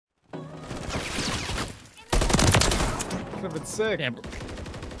Could have been sick. Damn.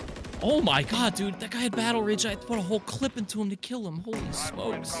 Oh my god, dude. That guy had battle rage. I had to put a whole clip into him to kill him. Holy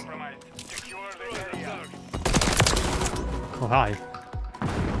smokes. Oh, hi.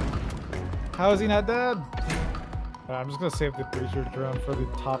 How is he not dead? I'm just gonna save the breacher drone for the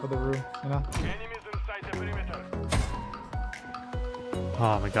top of the room, you know?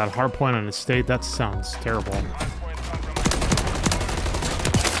 Oh my god, hard point on estate. That sounds terrible.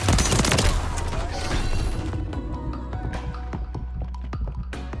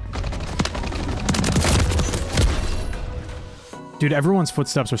 Dude, everyone's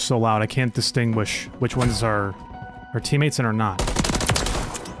footsteps are so loud, I can't distinguish which ones are our teammates and are not.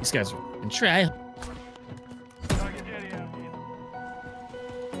 These guys are in try.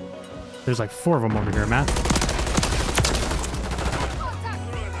 There's like 4 of them over here, Matt.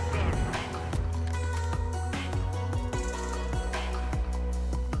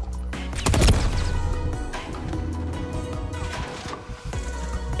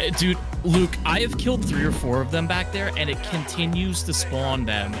 Dude, Luke, I have killed 3 or 4 of them back there, and it continues to spawn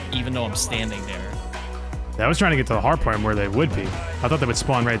them, even though I'm standing there. I was trying to get to the hard point where they would be. I thought they would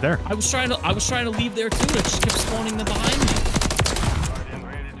spawn right there. I was trying to leave there too, and it just kept spawning them behind me.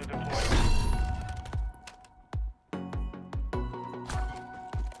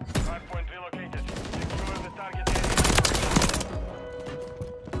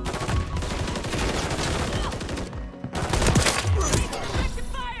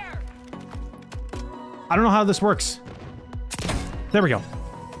 I don't know how this works. There we go.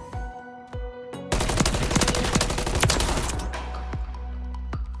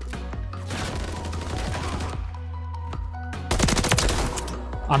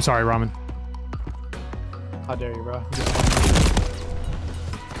 I'm sorry, Ramen. How dare you, bro?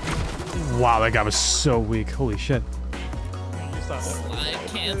 Wow, that guy was so weak. Holy shit. Slide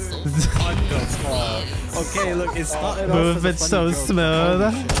cancel. Okay, look, it started off Move it as a so funny joke.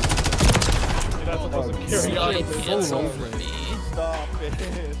 smooth. Slide cancel for me. Stop it.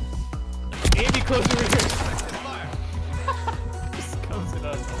 Andy, close over here.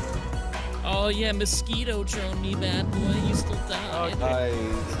 Oh yeah, mosquito drone me, bad boy. You still died.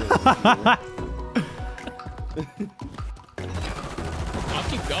 I'll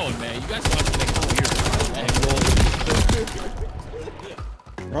keep going, man. You guys watch me weird.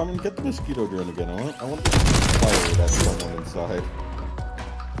 Ramen, get the mosquito drone again. I want to fire it at someone inside.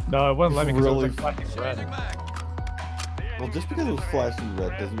 No, it wouldn't let me because Really? it was like flashing red. Well, just because it was flashing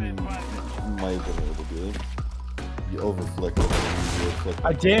red doesn't mean you might have been able to do it. You overflick it.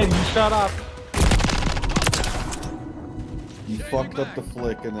 I did, you shut up. You fucked up the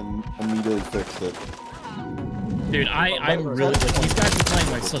flick and then immediately fixed it. Dude, I'm really like these guys are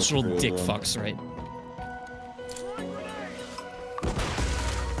playing like such little dick fucks, right?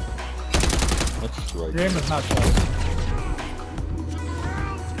 That's right. Your aim is not shut.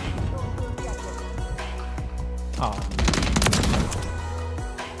 Oh.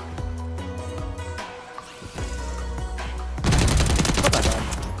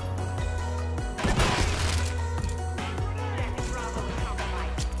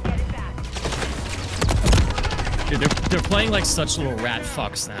 Dude, they're playing like such little rat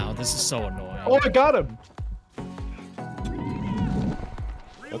fucks now. This is so annoying. Oh, I got him!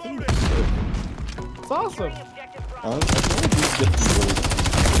 I think it's good. It's awesome! I feel like he's getting really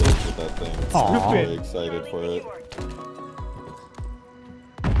close with that thing. Aw. I'm really excited for it.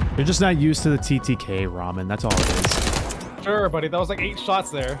 You're just not used to the TTK, Ramen. That's all it is. Sure, buddy, that was like 8 shots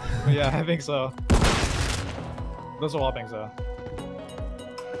there. But yeah, I think so. Those are all things, though.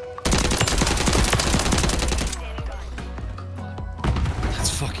 That's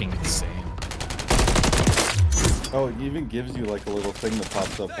fucking insane. Oh, it even gives you like a little thing that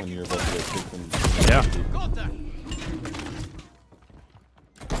pops up when you're about to get kicked in. Yeah.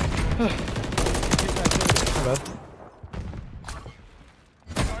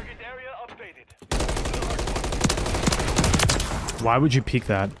 Why would you peek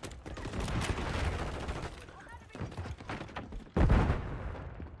that?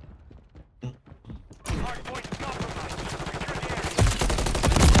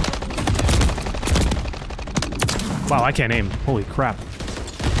 Wow, I can't aim. Holy crap.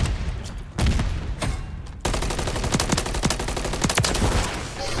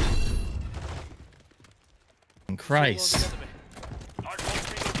 Christ.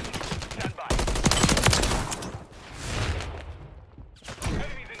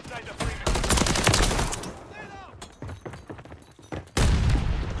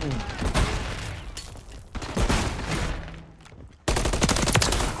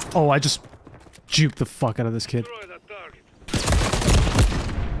 Oh, I just juked the fuck out of this kid.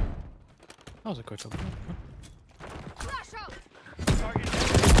 That was a quick one.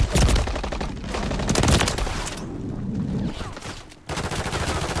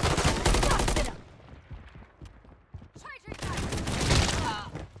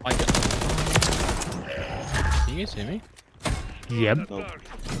 I got... Can you guys hear me? Yep. Nope.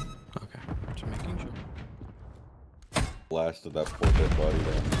 Okay, just making sure. Blasted that poor dead body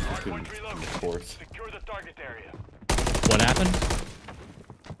down. Fucking course. What happened?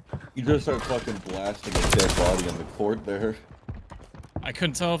 You just start fucking blasting a dead body in the court there. I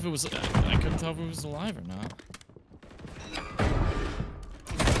couldn't tell if it was. I couldn't tell if it was alive or not.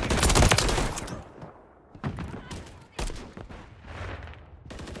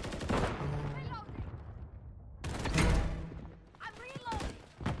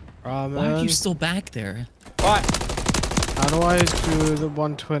 Why are you still back there? What? How do I do the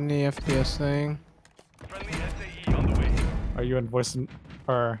 120 FPS thing? Are you in voice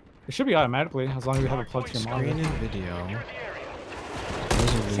or it should be automatically as long as you have it plugged to your Screen monitor. and video.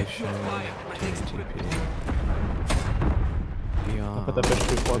 Resolution. 1080p. I'll put that bitch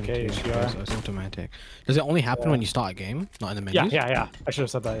to 4K HDR. So it's automatic. Does it only happen when you start a game, not in the menus? Yeah. I should have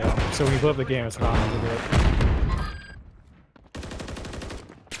said that. Yeah. So when you load up the game, it's gone.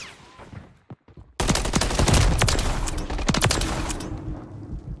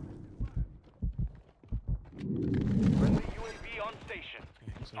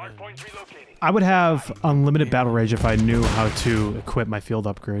 I would have unlimited battle rage if I knew how to equip my field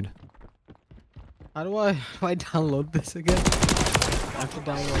upgrade. How do I download this again? I have to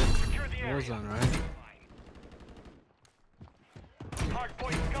download Warzone, right?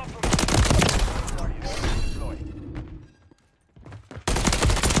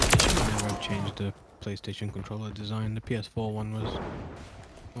 I should never have changed the PlayStation controller design. The PS4 one was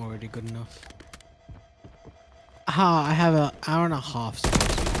already good enough. Ah, I have an hour and a half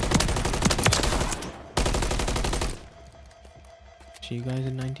space. See you guys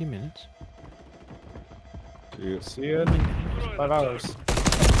in 90 minutes. See you in 5 hours.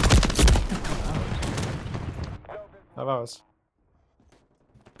 5 hours.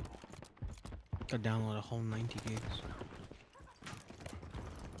 Gotta download a whole 90 gigs.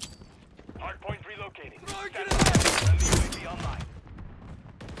 Hardpoint relocating.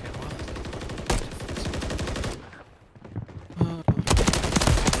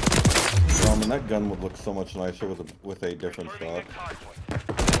 And that gun would look so much nicer with a different shot.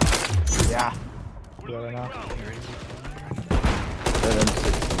 Yeah. Yeah, right now. That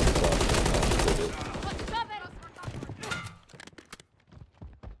M16 shot did it.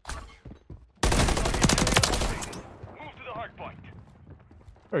 Move to the hardpoint.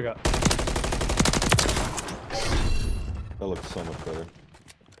 There we go. That looks so much better.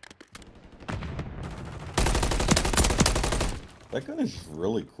 That gun is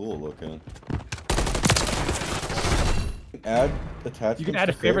really cool looking. Add attachments. You can add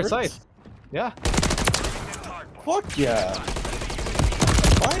a to favorite favorites? site. Yeah. Fuck yeah!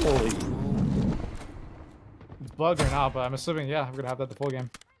 Finally! It's bugged right now, but I'm assuming, yeah, I'm gonna have that the full game.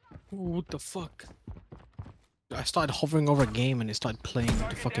 What the fuck? I started hovering over a game and it started playing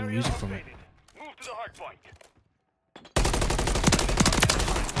the fucking music from it. Move to the hardpoint.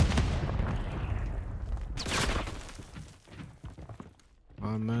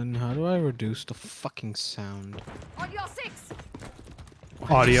 Oh man, how do I reduce the fucking sound? Audio 6.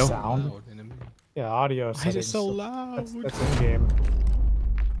 Audio. Sound. Loud in a minute. Yeah, audio Why is it settings. so loud? That's in game.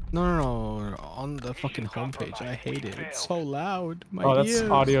 No, on the fucking homepage. I hate it. It's so loud. My Oh, that's ears.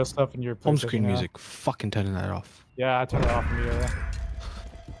 audio stuff in your Home PlayStation, screen yeah. music. Fucking turning that off. Yeah, I turned it off immediately.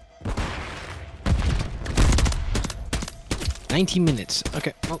 90 minutes.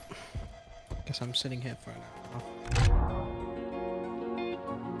 Okay, well, guess I'm sitting here for an hour.